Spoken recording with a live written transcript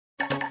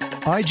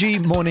IG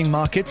Morning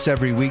Markets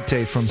every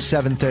weekday from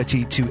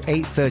 7:30 to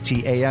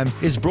 8:30 a.m.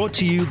 is brought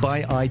to you by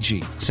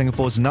IG,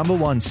 Singapore's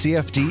 #1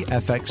 CFD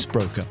FX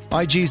broker.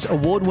 IG's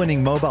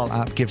award-winning mobile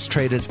app gives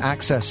traders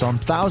access on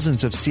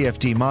thousands of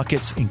CFD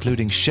markets,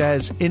 including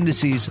shares,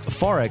 indices,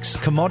 forex,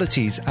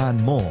 commodities, and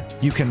more.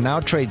 You can now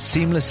trade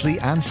seamlessly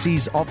and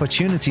seize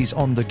opportunities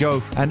on the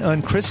go and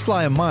earn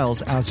KrisFlyer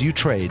miles as you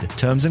trade.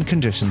 Terms and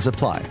conditions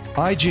apply.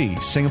 IG,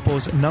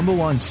 Singapore's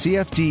 #1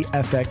 CFD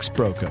FX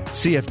broker.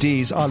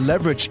 CFDs are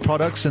leveraged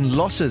products and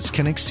losses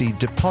can exceed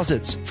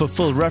deposits. For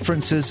full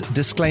references,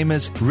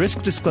 disclaimers,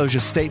 risk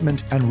disclosure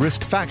statement, and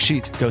risk fact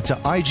sheet, go to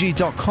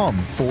ig.com/SG.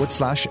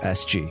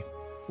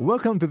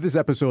 Welcome to this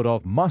episode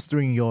of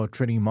Mastering Your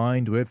Trading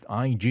Mind with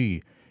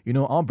IG. You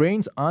know, our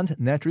brains aren't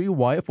naturally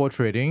wired for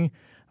trading,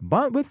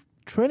 but with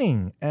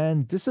training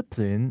and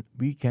discipline,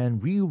 we can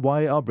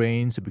rewire our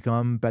brains to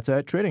become better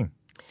at trading.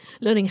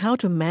 Learning how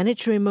to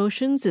manage your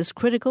emotions is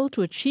critical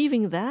to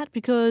achieving that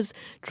because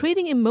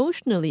trading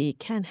emotionally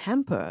can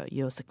hamper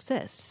your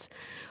success.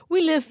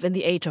 We live in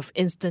the age of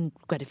instant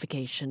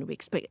gratification. We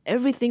expect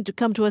everything to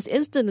come to us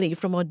instantly,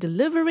 from our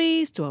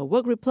deliveries to our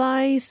work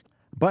replies.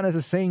 But as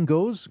the saying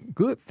goes,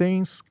 good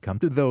things come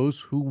to those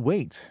who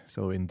wait.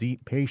 So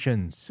indeed,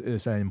 patience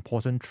is an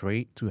important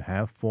trait to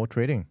have for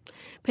trading.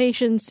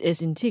 Patience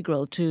is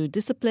integral to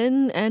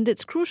discipline, and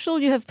it's crucial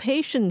you have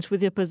patience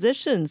with your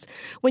positions.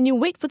 When you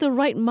wait for the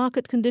right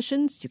market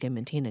conditions, you can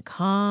maintain a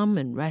calm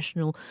and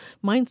rational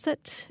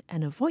mindset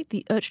and avoid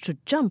the urge to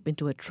jump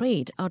into a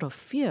trade out of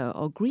fear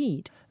or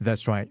greed.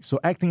 That's right. So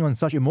acting on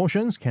such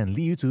emotions can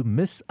lead you to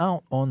miss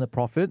out on a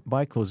profit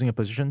by closing a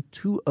position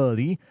too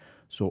early.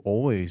 So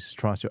always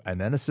trust your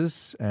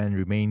analysis and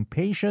remain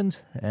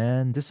patient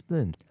and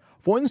disciplined.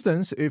 For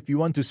instance, if you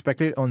want to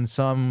speculate on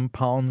some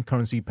pound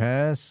currency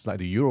pairs like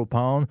the euro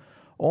pound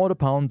or the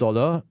pound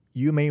dollar,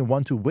 you may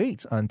want to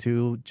wait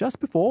until just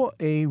before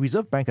a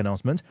Reserve Bank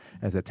announcement,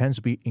 as there tends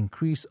to be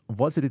increased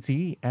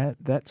volatility at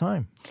that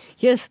time.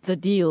 Here's the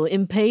deal.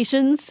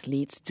 Impatience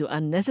leads to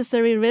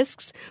unnecessary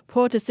risks,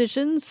 poor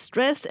decisions,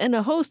 stress, and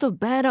a host of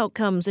bad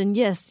outcomes. And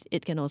yes,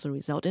 it can also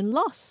result in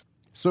loss.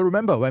 So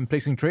remember, when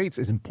placing trades,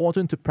 it's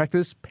important to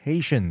practice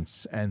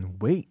patience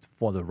and wait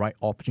for the right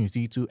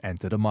opportunity to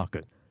enter the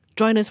market.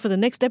 Join us for the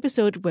next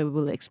episode where we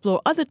will explore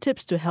other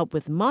tips to help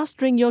with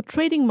mastering your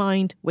trading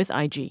mind with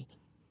IG.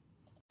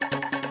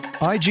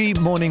 IG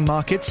Morning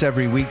Markets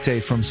every weekday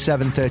from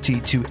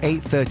 7:30 to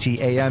 8:30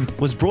 a.m.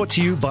 was brought to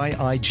you by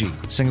IG,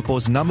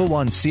 Singapore's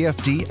 #1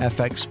 CFD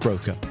FX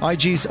broker.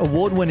 IG's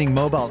award-winning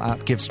mobile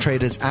app gives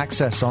traders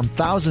access on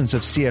thousands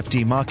of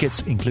CFD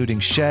markets, including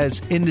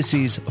shares,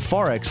 indices,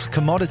 forex,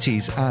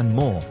 commodities, and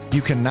more.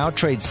 You can now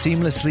trade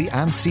seamlessly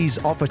and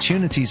seize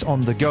opportunities on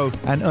the go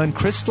and earn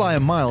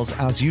KrisFlyer miles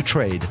as you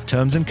trade.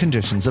 Terms and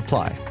conditions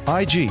apply.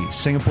 IG,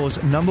 Singapore's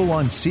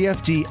 #1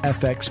 CFD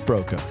FX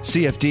broker.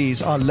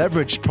 CFDs are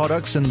leveraged products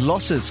and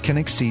losses can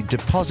exceed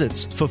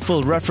deposits. For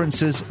full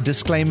references,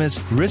 disclaimers,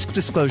 risk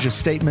disclosure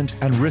statement,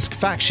 and risk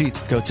fact sheet,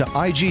 go to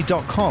ig.com/SG.